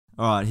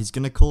Alright, he's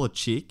going to call a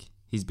chick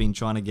he's been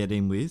trying to get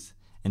in with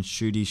and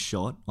shoot his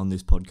shot on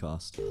this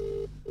podcast.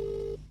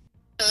 Hello.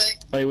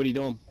 Hey, what are you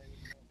doing?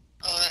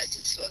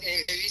 Just walking in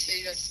the movies. So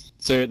you guys...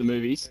 So you're at the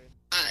movies?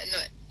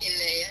 Not in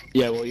there yet.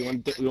 Yeah, well, we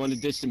want to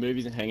ditch the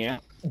movies and hang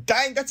out.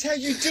 Dang, that's how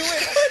you do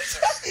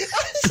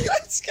it.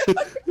 Let's go.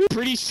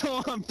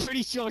 I'm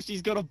pretty sure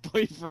she's got a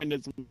boyfriend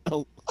as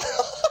well.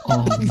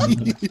 Oh, no.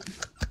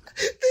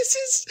 This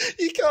is...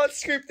 You can't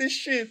script this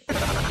shit.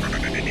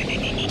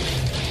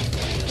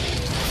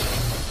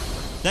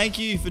 Thank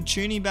you for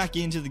tuning back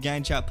into the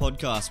Game Chat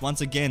podcast.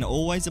 Once again,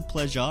 always a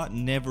pleasure,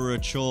 never a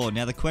chore.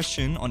 Now, the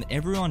question on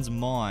everyone's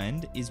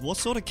mind is what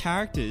sort of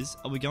characters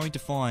are we going to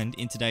find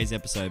in today's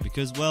episode?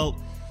 Because,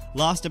 well,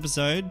 last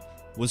episode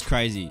was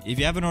crazy. If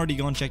you haven't already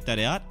gone, check that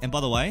out. And by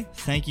the way,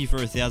 thank you for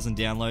 1,000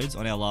 downloads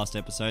on our last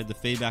episode. The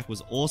feedback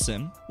was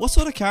awesome. What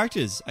sort of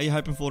characters are you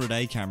hoping for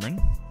today, Cameron?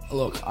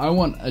 Look, I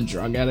want a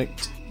drug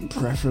addict,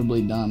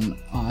 preferably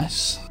done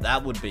ice.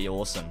 That would be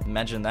awesome.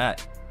 Imagine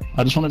that.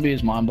 I just want to be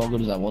as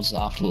mind-boggled as I was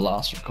after the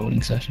last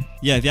recording session.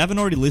 Yeah, if you haven't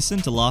already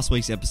listened to last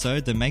week's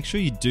episode, then make sure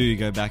you do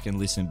go back and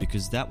listen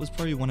because that was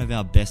probably one of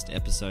our best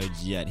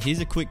episodes yet. Here's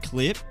a quick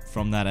clip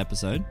from that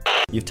episode.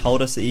 You've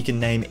told us that you can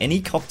name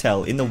any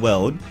cocktail in the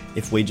world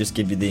if we just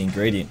give you the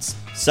ingredients.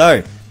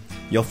 So,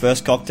 your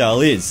first cocktail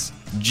is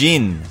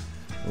gin,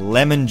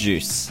 lemon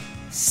juice,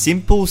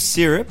 simple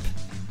syrup,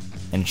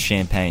 and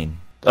champagne.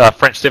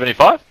 French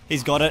 75?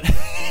 He's got it.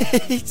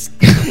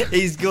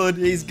 he's good.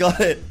 He's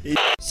got it.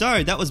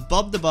 So, that was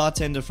Bob the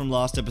bartender from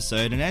last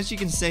episode, and as you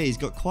can see, he's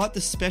got quite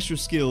the special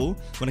skill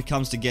when it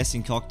comes to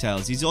guessing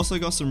cocktails. He's also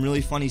got some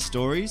really funny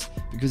stories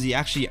because he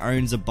actually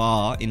owns a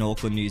bar in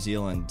Auckland, New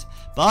Zealand.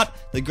 But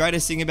the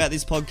greatest thing about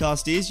this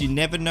podcast is you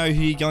never know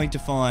who you're going to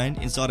find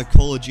inside a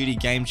Call of Duty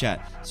game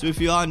chat. So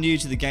if you are new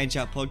to the Game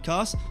Chat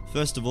podcast,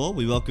 first of all,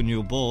 we welcome you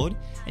aboard,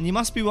 and you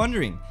must be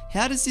wondering,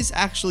 how does this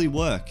actually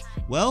work?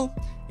 Well,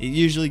 it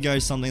usually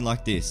goes something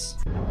like this.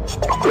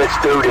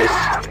 Let's do this.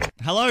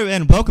 Hello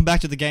and welcome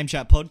back to the Game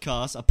Chat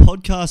podcast, a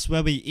podcast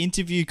where we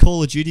interview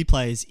Call of Duty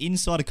players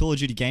inside a Call of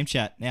Duty game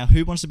chat. Now,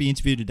 who wants to be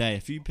interviewed today?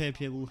 A few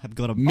people have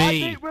got a...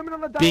 Me,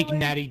 Big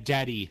Natty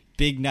Daddy.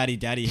 Big Natty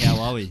Daddy, how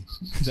are we?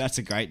 That's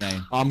a great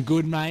name. I'm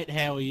good, mate.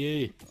 How are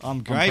you?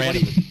 I'm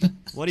great.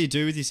 What do you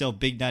do with yourself,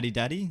 Big Natty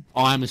Daddy?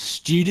 I'm a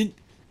student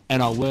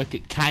and I work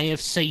at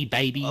KFC,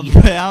 baby.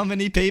 How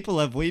many people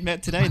have we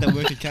met today that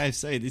work at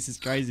KFC? This is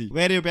crazy.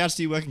 Whereabouts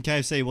do you work in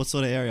KFC? What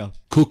sort of area?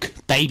 Cook,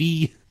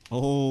 baby.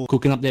 Oh,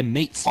 cooking up their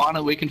meats.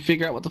 Finally, we can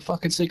figure out what the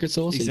fucking secret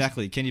sauce is.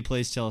 Exactly. Can you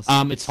please tell us?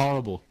 It's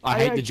horrible. I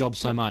hate the job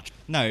so much.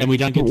 No. And we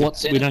don't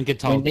get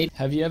told.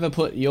 Have you ever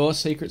put your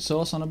secret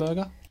sauce on a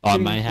burger? I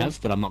may have,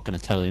 but I'm not going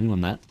to tell anyone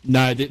that.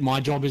 No,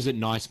 my job isn't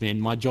nice, man.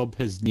 My job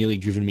has nearly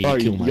driven me to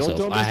kill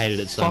myself. I hated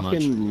it so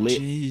much.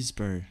 Lit. Jeez,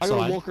 bro. I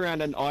gotta walk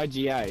around an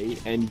IGA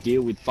and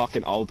deal with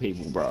fucking old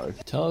people, bro.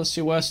 Tell us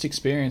your worst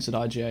experience at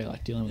IGA,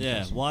 like dealing with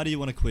Yeah, why do you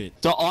want to quit?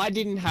 So I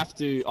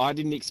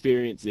didn't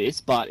experience this,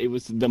 but it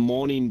was the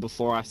morning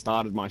before I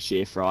started my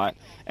shift, right?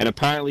 And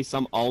apparently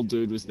some old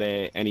dude was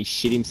there and he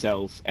shit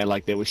himself and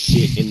like there was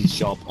shit in the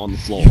shop on the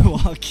floor. You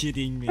are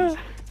kidding me.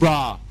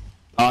 Bruh.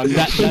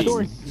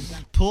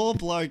 Poor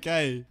bloke,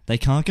 eh? They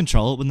can't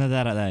control it when they're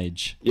that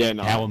age. Yeah,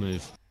 no. Power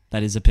move.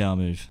 That is a power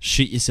move.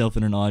 Shoot yourself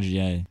in an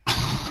IGA.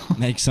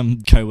 Make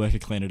some co-worker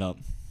clean it up.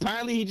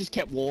 Apparently he just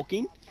kept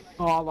walking.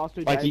 Oh, last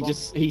week. Like he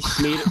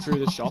smeared it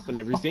through the shop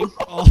and everything.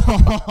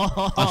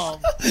 Oh.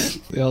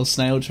 The old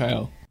snail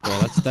trail.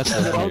 Well, that's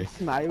Old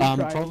snail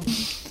trail.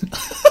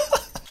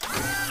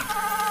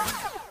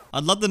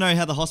 I'd love to know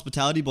how the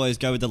hospitality boys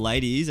go with the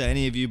ladies. Are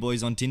any of you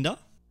boys on Tinder?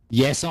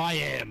 Yes, I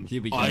am.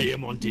 Here we go. I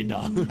am on Tinder.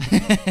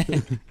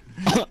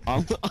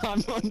 I'm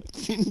on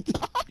Tinder.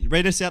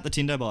 Read us out the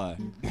Tinder bio.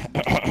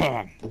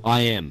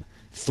 I am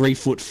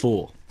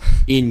 3'4",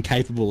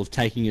 incapable of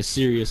taking a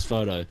serious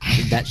photo.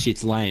 That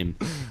shit's lame.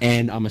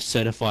 And I'm a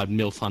certified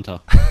MILF hunter.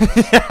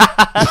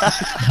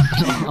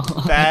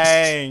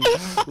 Bang!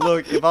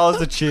 Look, if I was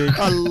a chick,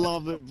 I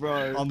love it,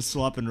 bro. I'm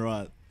swiping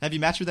right. Have you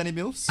matched with any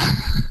MILFs?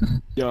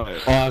 Yo,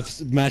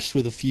 I've matched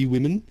with a few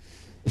women.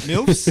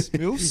 MILFs?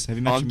 MILFs? Have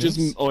you matched with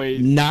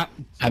MILFs? Nah.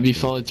 Have you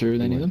followed through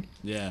with any of them?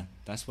 Yeah,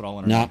 that's what I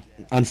want to Nah, know.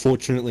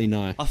 unfortunately,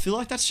 no. I feel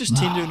like that's just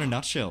Tinder in a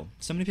nutshell.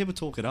 So many people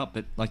talk it up,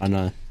 but like... I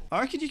know. I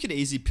reckon you could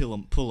easily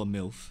pull a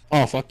MILF.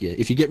 Oh, fuck yeah.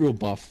 If you get real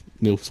buff,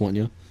 MILFs want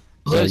you.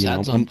 Those you know,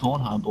 ads on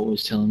Pornhub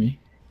always telling me.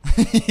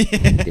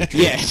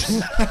 Yeah.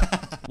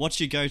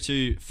 What's your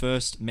go-to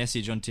first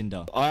message on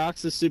Tinder? I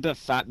asked a super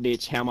fat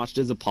bitch how much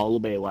does a polar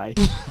bear weigh?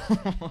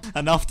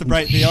 Enough to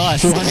break the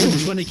ice.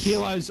 220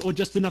 kilos or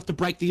just enough to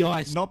break the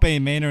ice. Not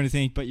being mean or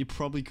anything, but you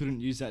probably couldn't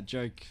use that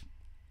joke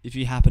if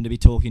you happen to be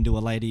talking to a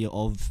lady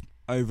of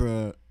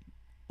over,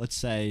 let's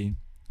say,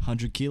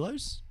 100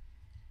 kilos.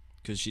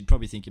 Because she'd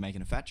probably think you're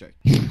making a fat joke.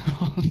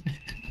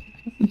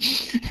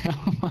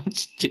 How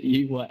much do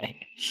you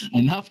weigh?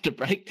 Enough to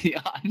break the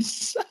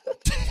ice.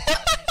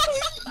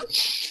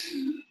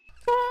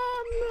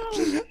 Oh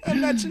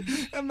no!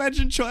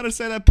 Imagine trying to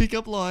say that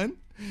pickup line,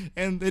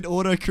 and it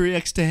auto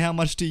corrects to how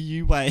much do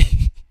you weigh?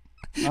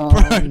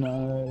 Oh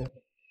no!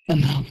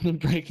 Enough to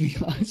break the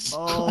ice.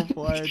 Oh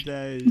my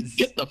days.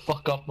 Get the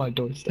fuck off my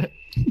doorstep.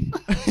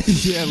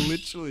 Yeah,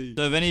 literally.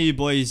 So have any of you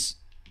boys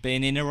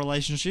been in a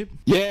relationship?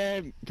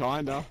 Yeah,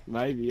 kinda,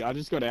 maybe. I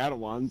just got out of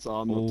one, so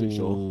I'm not too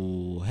sure.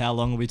 Ooh, how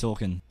long are we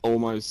talking?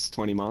 Almost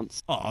 20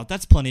 months. Oh,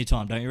 that's plenty of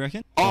time, don't you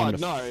reckon? Oh, Kinda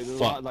no,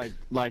 fuck.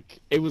 like,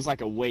 it was like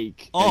a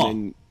week. Oh,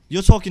 And then,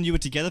 you're talking you were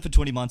together for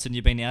 20 months and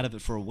you've been out of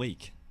it for a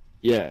week.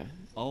 yeah.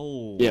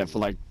 Oh. Yeah, for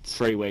like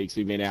 3 weeks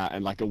we've been out,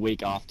 and like a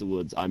week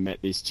afterwards I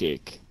met this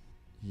chick.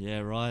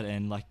 Yeah, right.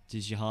 And like,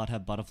 does your heart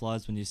have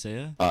butterflies when you see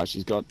her?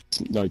 She's got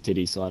no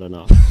titties, so I don't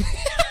know.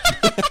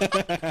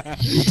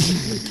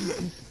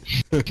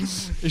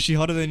 Is she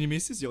hotter than your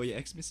missus or your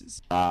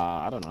ex-missus?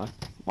 I don't know.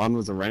 One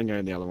was a Rango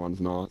and the other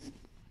one's not.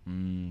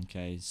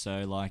 Okay, so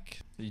like,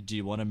 do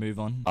you want to move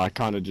on? I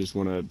kind of just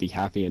want to be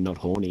happy and not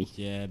horny.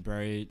 Yeah,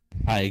 bro.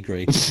 I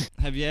agree.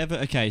 Have you ever...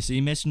 Okay, so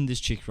you mentioned this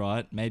chick,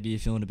 right? Maybe you're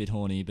feeling a bit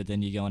horny, but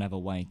then you go and have a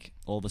wank.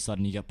 All of a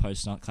sudden you got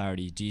post-nut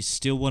clarity. Do you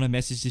still want to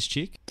message this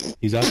chick?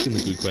 He's asking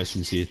the good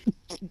questions here.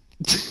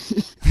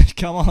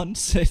 Come on.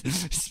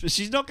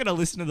 She's not going to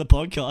listen to the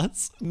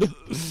podcast.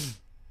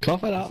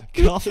 Cough it up.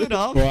 Cough it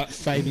up. Right,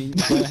 Fabian,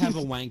 go have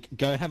a wank.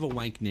 Go have a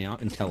wank now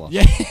and tell us.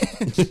 Yeah.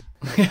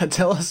 Yeah,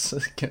 tell us.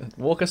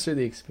 Walk us through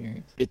the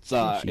experience. It's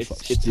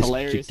This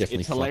hilarious. chick definitely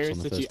It's fucks hilarious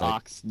on the that you first date.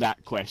 asked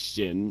that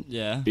question.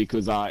 Yeah.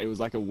 Because it was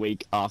like a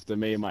week after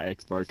me and my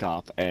ex broke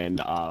up, and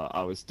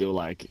I was still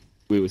like,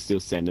 we were still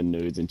sending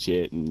nudes and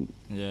shit, and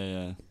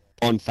Yeah.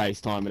 on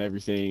FaceTime and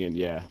everything, and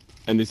yeah.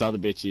 And this other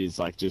bitch is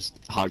like just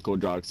hardcore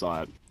drug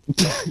site.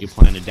 You're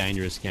playing a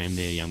dangerous game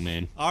there, young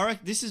man. I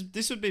reckon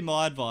this would be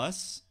my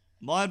advice.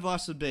 My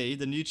advice would be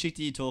the new chick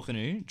that you're talking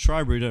to, try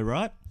root her,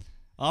 right?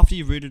 After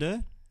you've rooted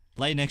her,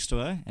 lay next to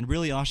her and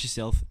really ask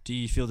yourself, do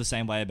you feel the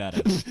same way about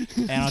it?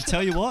 And I'll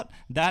tell you what,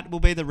 that will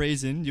be the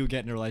reason you'll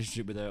get in a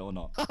relationship with her or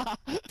not.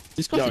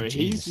 This guy's Yo, a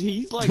genius.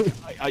 he's like,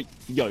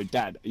 yo,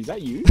 Dad, is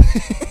that you?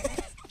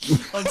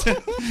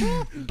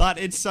 But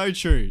it's so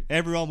true.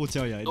 Everyone will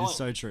tell you it is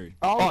so true.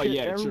 Oh shit,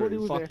 yeah, everybody true.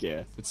 was Fuck there.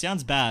 yeah. It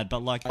sounds bad, but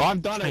like,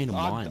 I've done Pain it. of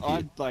mind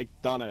I've here. like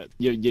done it.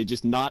 You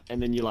just nut,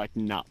 and then you're like,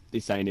 nah,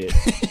 this ain't it.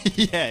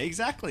 yeah,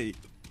 exactly.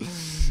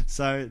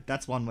 So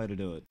that's one way to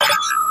do it.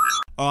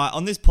 Alright,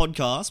 on this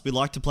podcast, we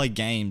like to play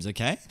games,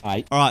 okay?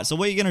 Aye. Alright, so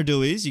what you're going to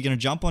do is, you're going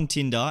to jump on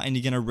Tinder and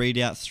you're going to read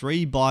out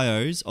 3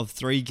 bios of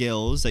 3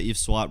 girls that you've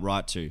swiped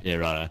right to. Yeah,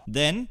 righto.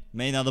 Then,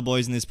 me and the other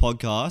boys in this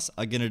podcast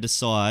are going to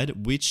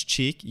decide which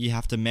chick you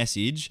have to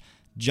message,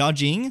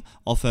 judging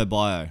off her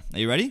bio. Are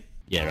you ready?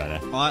 Yeah,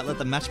 righto. Alright, let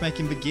the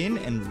matchmaking begin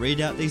and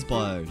read out these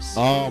bios.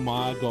 Oh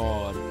my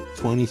god.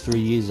 23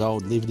 years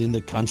old, lived in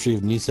the country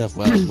of New South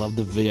Wales, love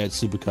the V8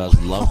 supercars,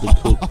 love the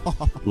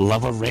cook,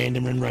 love a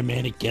random and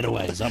romantic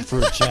getaways, up for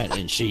a chat,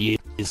 and she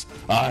is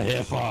I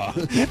have her.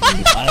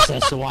 I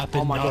said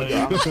swiping no.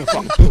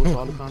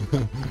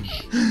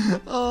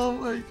 Oh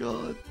my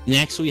god.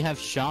 Next we have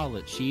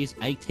Charlotte. She is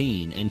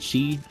 18 and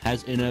she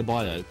has in her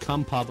bio,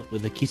 come pub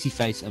with a kissy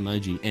face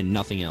emoji and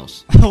nothing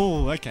else.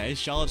 Oh, okay.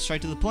 Charlotte,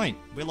 straight to the point.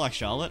 We like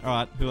Charlotte.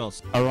 Alright, who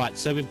else? Alright,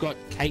 so we've got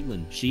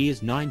Caitlin. She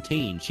is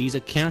 19. She's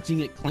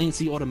accounting at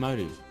Clancy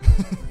Automotive.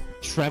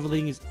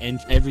 Traveling and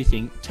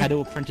everything.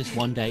 Tattoo apprentice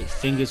one day.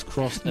 Fingers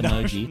crossed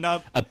emoji.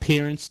 Nope.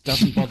 Appearance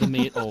doesn't bother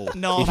me at all.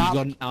 No. If you've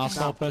got an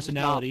arsehole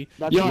personality,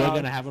 That's you're not-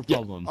 gonna have a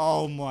problem.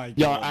 Oh my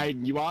Yo,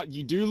 god.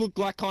 you do look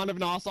like kind of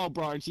an asshole,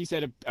 bro. And she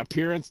said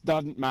appearance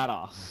doesn't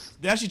matter.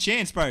 There's your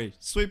chance, bro.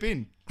 Swoop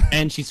in.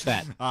 And she's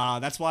fat.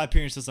 That's why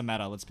appearance doesn't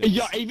matter. Let's be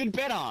Yo, honest. even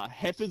better.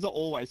 Heifers are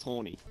always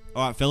horny.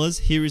 Alright, fellas,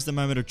 here is the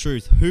moment of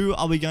truth. Who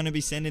are we going to be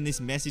sending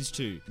this message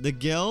to? The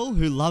girl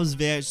who loves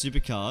V8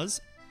 supercars,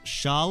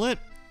 Charlotte,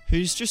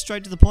 who's just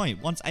straight to the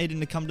point, wants Aiden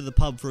to come to the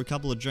pub for a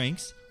couple of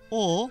drinks,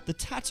 or the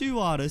tattoo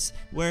artist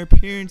where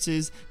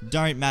appearances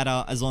don't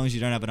matter as long as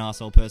you don't have an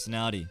arsehole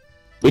personality.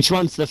 Which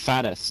one's the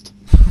fattest?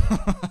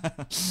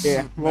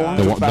 Yeah. Well,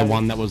 The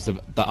one that was the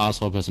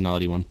arsehole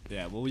personality one.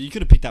 Yeah, well, you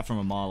could have picked that from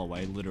a mile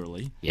away,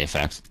 literally. Yeah,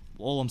 facts.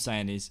 All I'm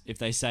saying is, if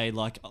they say,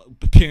 like,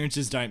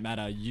 appearances don't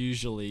matter,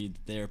 usually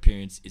their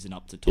appearance isn't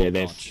up to top Yeah,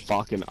 they're notch.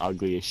 fucking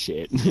ugly as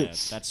shit. Yeah,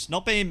 that's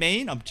not being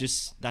mean,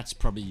 that's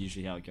probably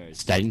usually how it goes.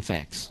 Stating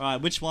facts.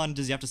 Alright, which one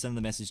does he have to send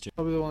the message to?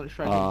 Probably the one that's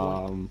straight to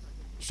the point.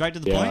 Straight to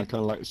the Yeah, I point?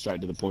 kind of like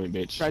straight to the point,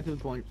 bitch. Straight to the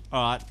point.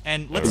 Alright,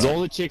 and let's... Because all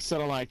the chicks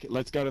that are like,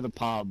 let's go to the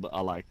pub,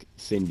 are like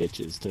thin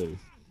bitches too.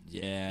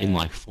 Yeah. In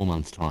like 4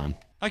 months' time.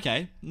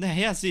 Okay, now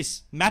here's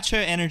this. Match her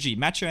energy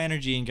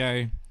and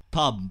go,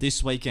 pub,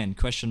 this weekend,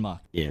 question mark.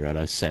 Yeah, right,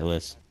 I say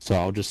less. So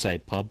I'll just say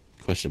pub,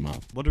 question mark.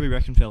 What do we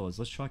reckon, fellas?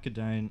 Let's try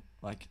Cadone,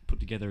 like, put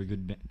together a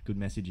good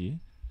message here.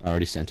 I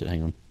already sent it,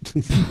 hang on.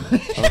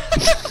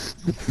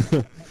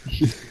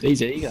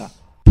 He's eager.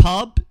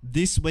 Pub,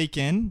 this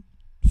weekend,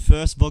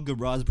 first vodka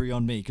raspberry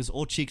on me, because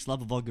all chicks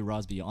love a vodka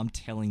raspberry, I'm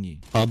telling you.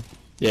 Pub,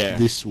 Yeah,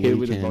 this here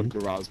with a weekend.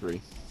 vodka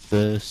raspberry.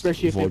 first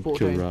Especially if you're vodka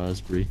 14.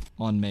 raspberry.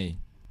 On me.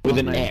 With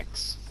an mate.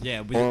 X.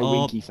 Yeah, with Or a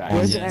winky face.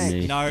 Where's yes. the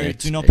X? No,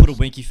 X, do not X. put a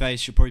winky face.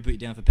 She'll probably put you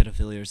down for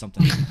pedophilia or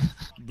something.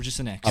 Just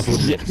an X. I put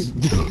Yes.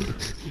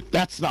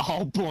 That's the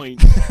whole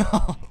point.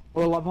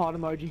 Or a love heart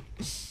emoji.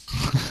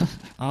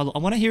 I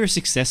want to hear a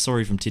success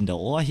story from Tinder.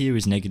 All I hear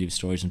is negative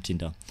stories from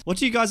Tinder. What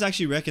do you guys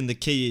actually reckon the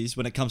key is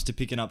when it comes to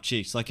picking up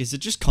chicks? Like, is it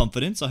just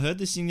confidence? I heard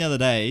this thing the other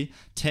day.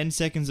 10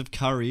 seconds of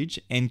courage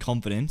and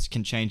confidence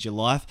can change your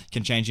life,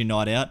 can change your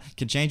night out,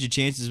 can change your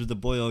chances with a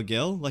boy or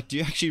girl. Like, do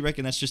you actually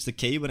reckon that's just the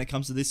key when it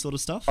comes to this sort of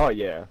stuff? Oh,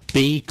 yeah.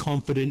 Be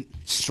confident,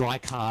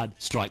 strike hard,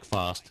 strike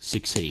fast,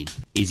 succeed.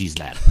 Easy as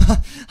that.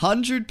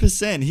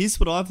 100%.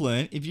 Here's what I've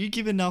learned. If you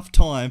give enough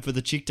time for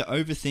the chick to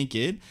overthink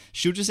it,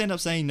 she'll just end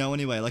up saying no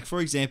anyway. Like, for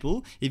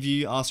example, if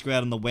you ask her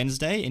out on the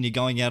Wednesday and you're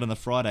going out on the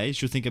Friday,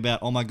 she'll think about,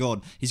 oh my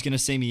God, he's going to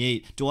see me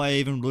eat. Do I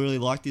even really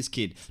like this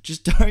kid?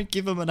 Just don't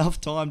give him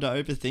enough time to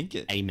overthink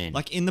it. Amen.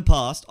 Like, in the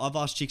past, I've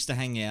asked chicks to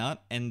hang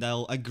out and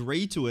they'll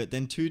agree to it.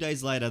 Then 2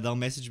 days later, they'll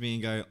message me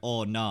and go,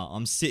 oh, nah,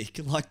 I'm sick.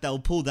 Like, they'll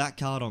pull that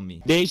card on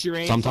me. There's your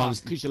answer.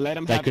 Sometimes because you let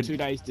them have 2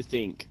 days to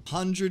think.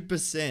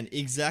 100%.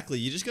 Exactly.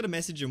 You just got to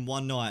message them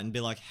one night and be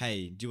like,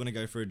 hey, do you want to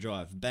go for a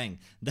drive? Bang.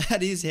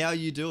 That is how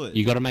you do it.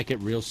 You got to make it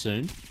real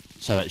soon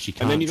so that she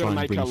can't then you gotta try and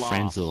make bring her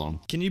friends laugh. along.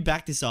 Can you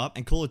back this up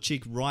and call a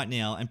chick right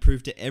now and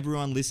prove to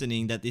everyone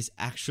listening that this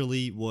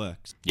actually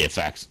works? Yeah,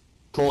 facts.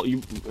 Call you.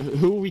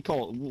 Who will we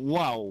call?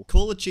 Wow.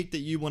 Call a chick that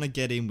you want to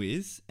get in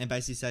with and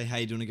basically say,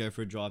 hey, do you want to go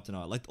for a drive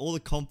tonight? Like, all the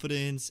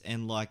confidence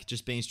and like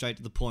just being straight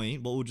to the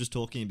point, what we we're just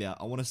talking about.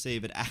 I want to see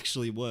if it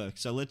actually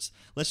works. So let's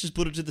just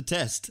put it to the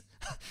test.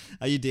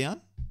 Are you down?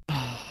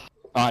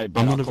 Alright, I'm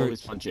I'll not a call very-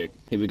 this fun chick.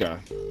 Here we go.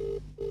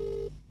 Hello.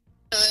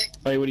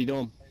 Hey, what are you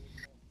doing?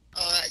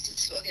 Oh,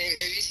 just walking in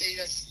the movies. So you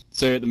guys,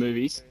 So you're at the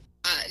movies?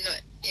 not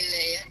in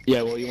there yet.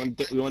 Yeah. Well, we want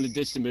to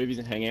ditch the movies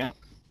and hang out.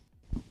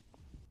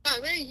 Oh,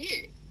 where are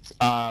you?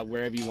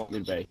 Wherever you want me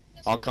to be.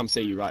 I'll come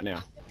see you right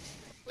now.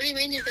 What do you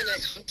mean you're gonna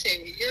come to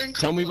me? You're in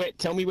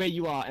Tell me where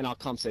you are, and I'll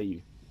come see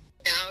you.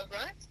 now,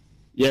 right?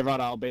 Yeah, right.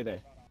 I'll be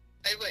there.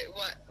 Hey, wait,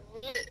 what?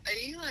 What? Are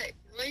you like?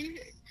 What are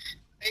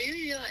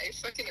you like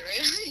fucking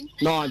around?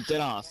 No, I'm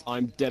dead ass.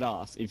 I'm dead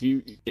ass.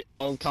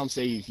 I'll come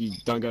see you if you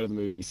don't go to the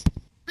movies.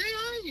 Where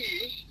are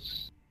you?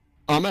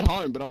 I'm at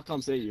home, but I'll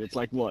come see you. It's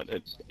like what,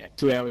 a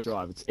 2-hour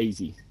drive. It's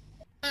easy.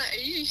 Are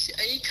you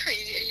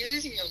crazy? Are you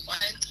losing your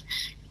mind?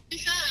 You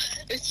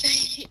can't.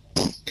 It's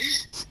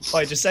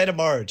Wait, just say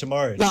tomorrow.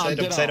 Tomorrow. No, say, I'm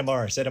dead say off.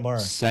 tomorrow. Say tomorrow.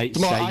 Say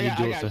Tomorrow. you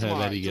do it for her,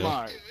 tomorrow, baby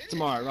girl.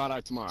 Tomorrow,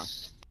 right? Tomorrow.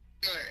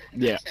 no.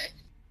 Yeah. Okay.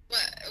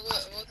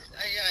 What?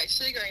 Are you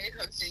actually going to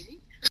come see me?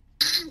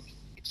 I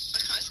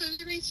can't tell if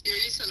you're being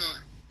serious or not.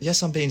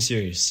 Yes, I'm being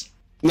serious.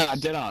 No,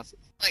 dead ass.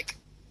 Like,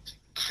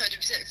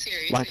 100%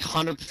 serious. Like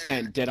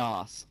 100% dead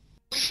ass.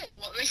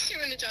 What makes you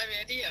want to drive me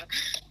out here?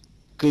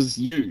 Cause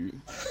you.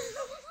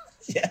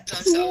 Yeah.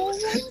 I'm so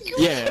awesome.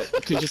 Yeah,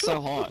 cause you're so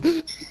hot. I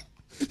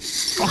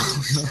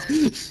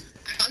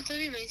can't tell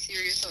if you're being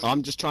serious or not.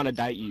 I'm just trying to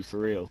date you for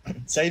real.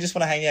 Say you just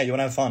want to hang out. You want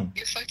to have fun.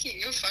 You're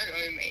fucking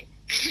with me.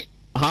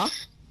 Huh?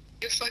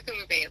 You're fucking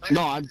with me. Like,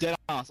 No, I'm dead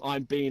ass.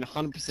 I'm being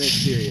 100%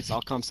 serious.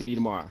 I'll come see you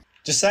tomorrow.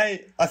 Just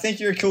say, I think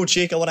you're a cool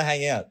chick. I want to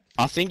hang out.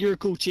 I think you're a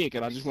cool chick,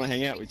 and I just want to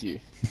hang out with you.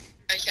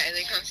 Okay,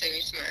 then come see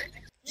me tomorrow.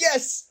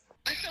 Yes.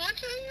 I can't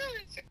tell you.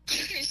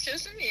 It's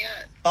stressing me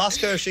out.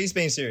 Ask her if she's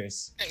being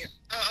serious. Hang on.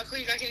 Oh, I'll call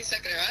you back in a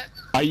second,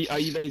 alright? Are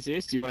you being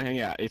serious? Do you want to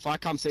hang out? If I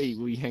come see you,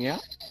 will you hang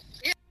out?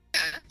 Yeah.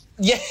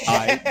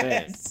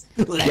 Yes.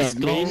 Let's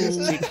go.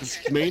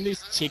 Me and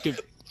this chick have...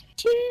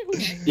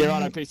 Yeah,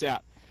 right, peace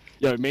out.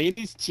 Yo, me and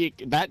this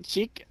chick, that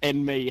chick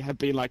and me have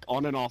been like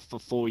on and off for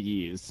 4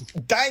 years.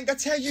 Dang,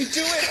 that's how you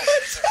do it.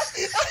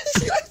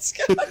 Let's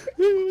go.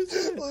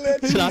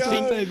 Let's And I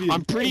go. think,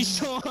 I'm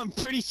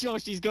pretty sure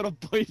she's got a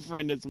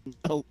boyfriend as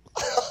well.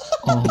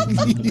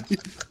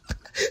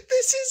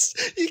 This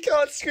is, you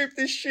can't script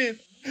this shit.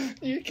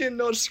 You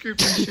cannot script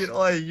this shit.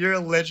 Oh, you're a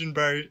legend,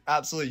 bro.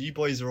 Absolutely, you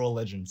boys are all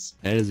legends.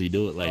 How does he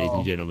do it, ladies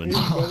and gentlemen?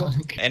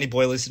 Any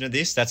boy listening to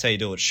this, that's how you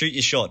do it. Shoot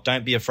your shot.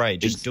 Don't be afraid.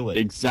 Just do it.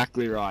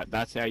 Exactly right.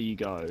 That's how you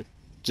go.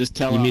 Just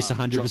tell You her. miss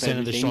 100% drop of the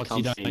everything, shots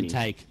you come see me. don't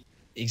take.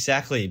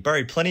 Exactly.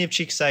 Bro, plenty of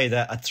chicks say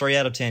that a 3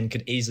 out of 10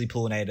 could easily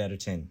pull an 8 out of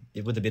 10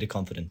 with a bit of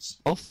confidence.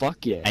 Oh,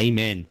 fuck yeah.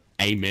 Amen.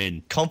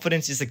 Amen.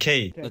 Confidence is the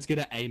key. Let's get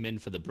an amen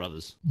for the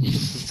brothers.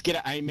 Let's get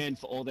an amen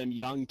for all them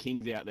young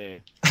kings out there.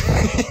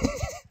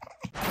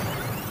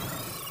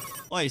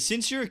 Wait,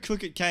 since you're a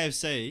cook at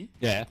KFC,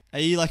 Yeah. are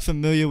you like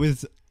familiar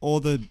with all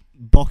the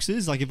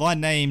boxes? Like, if I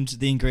named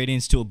the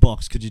ingredients to a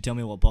box, could you tell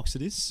me what box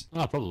it is?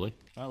 Oh, probably.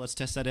 All right, let's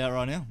test that out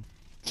right now.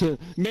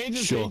 Man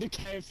just Sure. been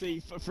to KFC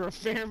for a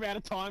fair amount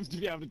of times to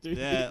be able to do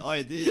Yeah,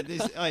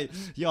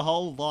 your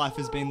whole life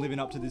has been living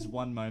up to this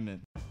one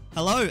moment.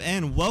 Hello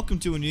and welcome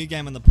to a new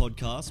game on the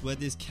podcast where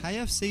this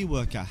KFC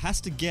worker has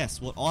to guess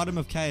what item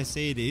of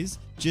KFC it is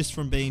just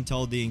from being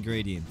told the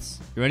ingredients.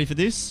 You ready for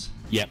this?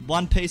 Yep.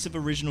 1 piece of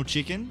original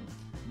chicken,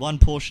 1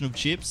 portion of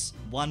chips,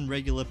 1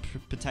 regular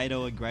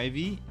potato and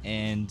gravy,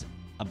 and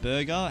a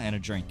burger and a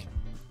drink.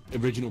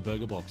 Original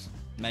burger box.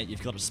 Mate,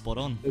 you've got it spot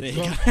on. There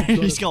you go.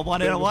 He's got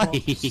 1 out of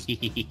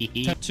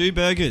 1. 2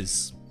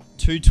 burgers,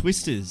 2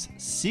 twisters,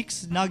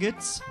 6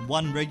 nuggets,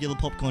 1 regular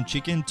popcorn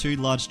chicken, 2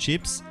 large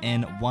chips,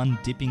 and 1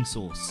 dipping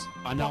sauce.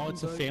 I know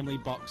it's a family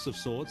box of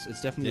sorts.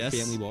 It's definitely Yes. a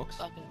family box.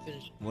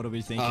 What are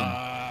we thinking?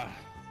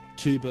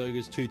 2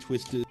 burgers, 2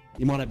 twisters.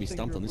 You might have me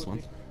stumped on this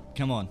one.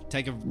 Come on,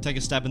 take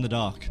a stab in the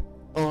dark.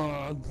 Oh,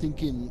 I'm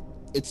thinking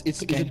it's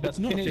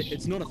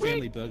not a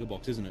family burger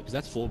box, isn't it? Because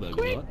that's 4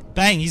 burgers, right?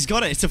 Bang, he's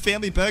got it. It's a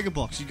family burger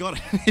box. You got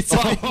it. It's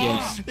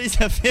He's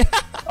a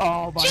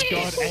Oh my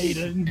god,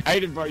 Aiden.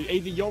 Aiden, bro,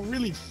 you're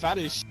really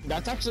fattish.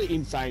 That's actually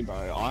insane,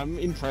 bro. I'm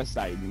impressed,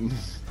 Aiden.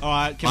 All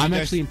right, I'm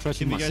actually impressed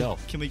with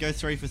myself. Can we go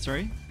 3 for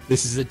 3?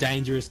 This is a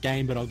dangerous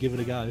game, but I'll give it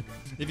a go.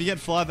 If you get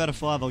 5 out of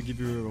 5, I'll give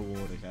you a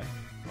reward, okay?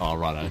 Oh,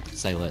 righto.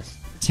 Say less.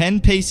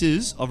 10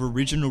 pieces of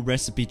original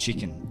recipe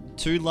chicken,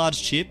 2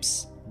 large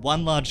chips,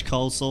 1 large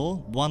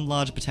coleslaw, 1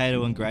 large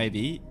potato and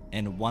gravy,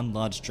 and 1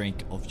 large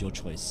drink of your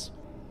choice.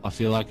 I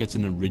feel like it's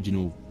an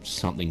original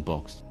something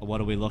box.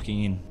 What are we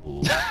locking in?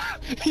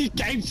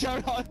 Game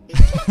show on.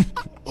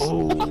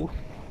 Oh.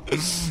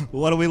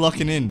 What are we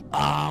locking in?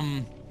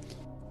 I'm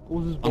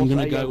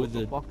gonna go with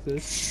the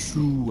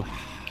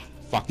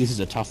Fuck, this is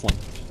a tough one.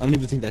 I don't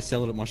even think they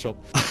sell it at my shop.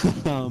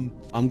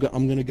 I'm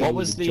gonna go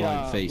with the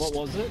Giant Feast.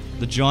 What was it?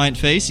 The Giant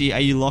Feast? Are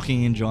you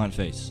locking in Giant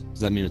Feast? Does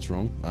that mean it's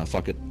wrong?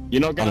 Fuck it.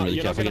 You're not gonna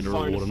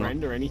phone a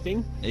friend or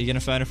anything? Are you gonna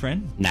phone a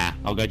friend? Nah,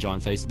 I'll go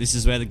Giant Feast. This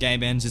is where the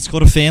game ends. It's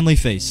called a family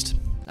feast.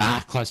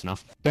 Ah, close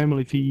enough.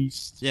 Family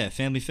feast. Yeah,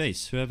 family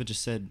feast. Whoever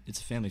just said it's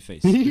a family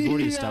feast. We've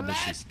already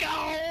established this.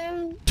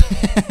 Go!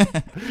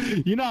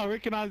 You know, I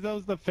recognise that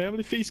was the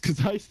family feast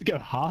because I used to go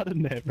hard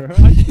in there, bro.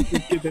 I used to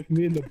get that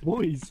me and the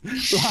boys.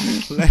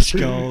 Let's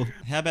go.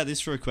 How about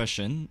this for a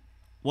question?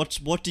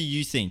 What do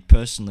you think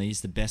personally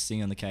is the best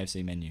thing on the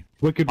KFC menu?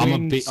 Wicked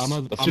wings. I'm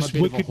a bit of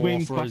a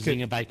whore for a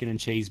zinger bacon and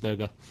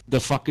cheeseburger. The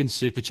fucking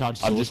supercharged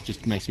sauce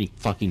just makes me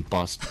fucking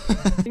bust.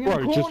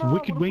 Bro, just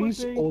wicked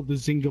wings or the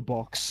zinger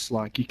box.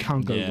 Like, you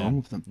can't go wrong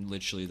with them.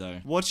 Literally though.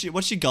 What's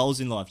your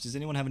goals in life? Does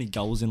anyone have any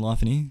goals in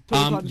life in here?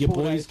 Your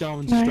boy's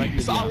going straight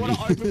to the I army. want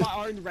to open my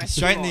own restaurant.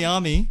 Straight in the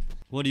army?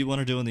 What do you want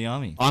to do in the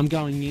army? I'm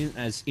going in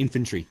as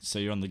infantry. So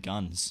you're on the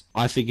guns.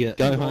 I figure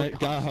go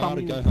hard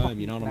or go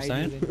home, you know what I'm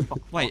saying?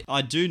 Wait,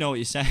 I do know what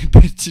you're saying,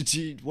 but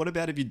what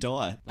about if you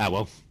die? Ah,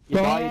 well. You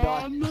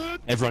die.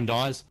 Everyone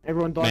dies.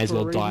 Everyone dies. May as for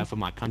a well die reason. for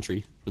my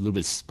country with a little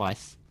bit of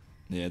spice.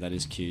 Yeah, that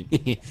is cute.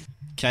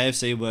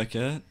 KFC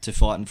worker to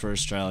fighting for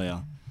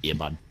Australia. Yeah,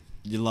 bud.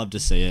 You love to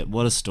see it.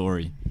 What a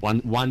story.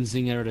 One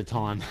zinger at a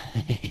time.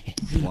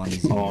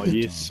 Oh,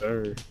 yes,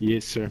 sir.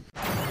 Yes, sir.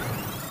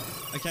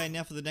 Okay,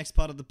 now for the next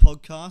part of the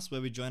podcast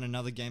where we join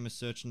another game of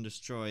Search and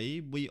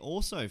Destroy. We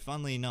also,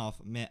 funnily enough,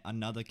 met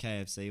another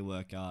KFC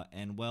worker,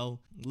 and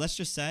well, let's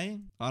just say,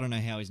 I don't know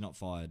how he's not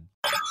fired.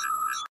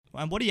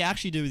 And what do you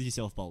actually do with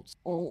yourself, Bolts?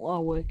 Well, I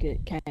work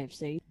at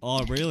KFC.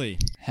 Oh, really?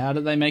 How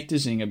do they make the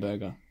zinger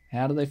burger?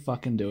 How do they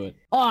fucking do it?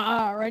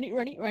 Oh, ready?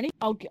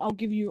 I'll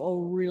give you a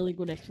really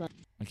good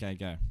explanation. Okay,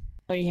 go.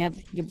 So you have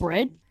your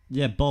bread.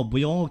 Yeah, Bob,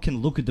 we all can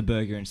look at the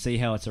burger and see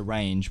how it's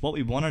arranged. What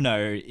we want to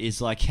know is,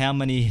 like,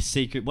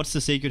 what's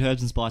the secret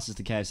herbs and spices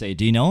to KFC?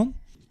 Do you know them?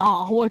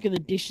 Oh, I work at the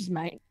dishes,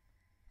 mate.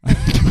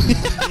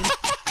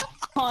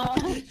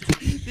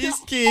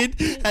 This kid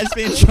has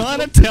been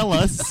trying to tell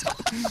us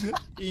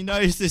he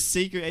knows the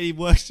secret and he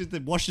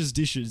washes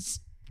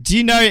dishes. Do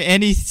you know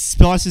any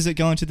spices that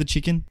go into the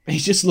chicken?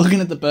 He's just looking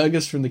at the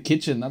burgers from the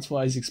kitchen. That's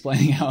why he's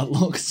explaining how it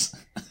looks.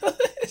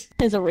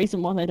 There's a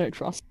reason why they don't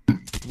trust.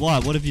 Why?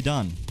 What have you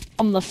done?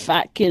 I'm the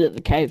fat kid at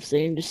the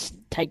KFC and just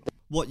take the...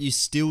 What, you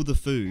steal the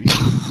food?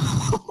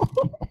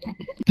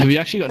 Have you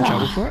actually got in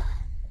trouble for it?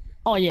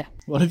 Oh, yeah.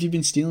 What have you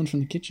been stealing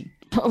from the kitchen?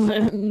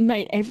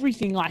 Mate,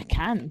 everything I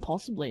can,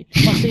 possibly.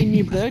 If I see a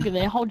new burger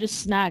there, I'll just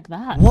snag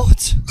that.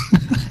 What?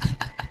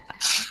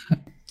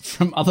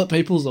 From other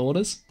people's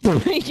orders?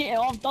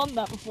 Yeah, I've done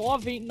that before.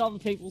 I've eaten other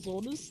people's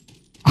orders.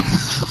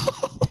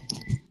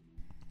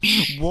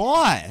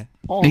 Why?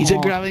 Oh, He's a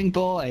growing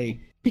boy.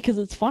 because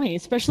it's funny,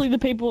 especially the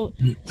people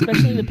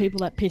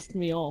that pissed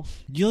me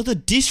off. You're the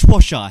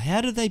dishwasher.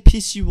 How do they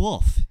piss you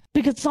off?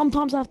 Because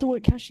sometimes I have to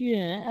work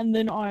cashier, and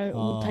then I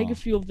will take a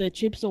few of their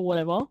chips or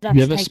whatever. That's Have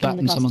you ever taking spat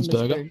the in someone's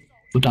customer's burger? food.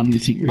 Or done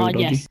anything real dodgy?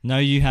 Yes. No,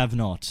 you have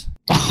not.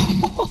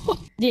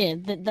 Yeah,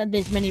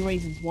 there's many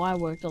reasons why I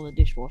worked on the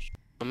dishwasher.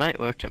 My mate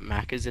worked at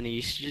Macca's and he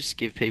used to just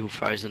give people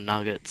frozen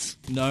nuggets.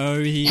 No,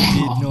 he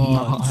did not.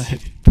 No.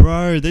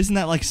 Bro, isn't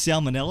that like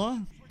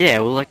salmonella? Yeah,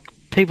 well, like,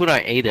 people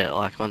don't eat it,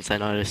 like, once they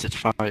notice it's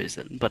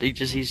frozen, but he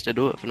just used to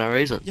do it for no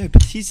reason. Yeah,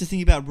 but here's the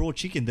thing about raw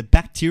chicken. The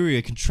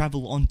bacteria can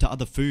travel onto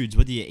other foods,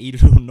 whether you eat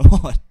it or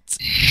not.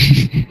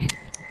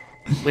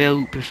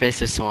 Well,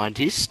 Professor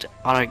Scientist,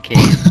 I don't care.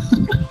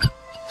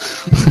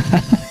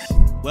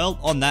 Well,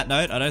 on that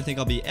note, I don't think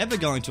I'll be ever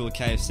going to a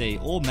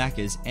KFC or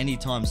Macca's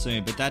anytime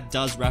soon, but that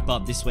does wrap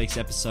up this week's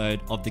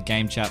episode of the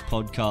Game Chat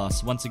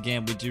podcast. Once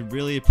again, we do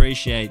really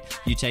appreciate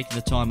you taking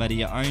the time out of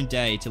your own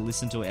day to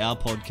listen to our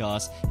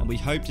podcast, and we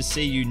hope to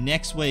see you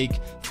next week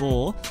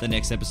for the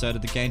next episode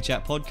of the Game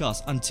Chat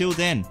podcast. Until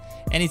then,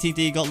 anything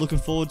that you got looking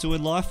forward to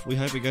in life, we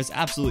hope it goes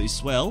absolutely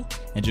swell,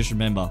 and just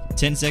remember,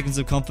 10 seconds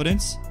of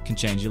confidence can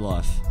change your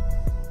life.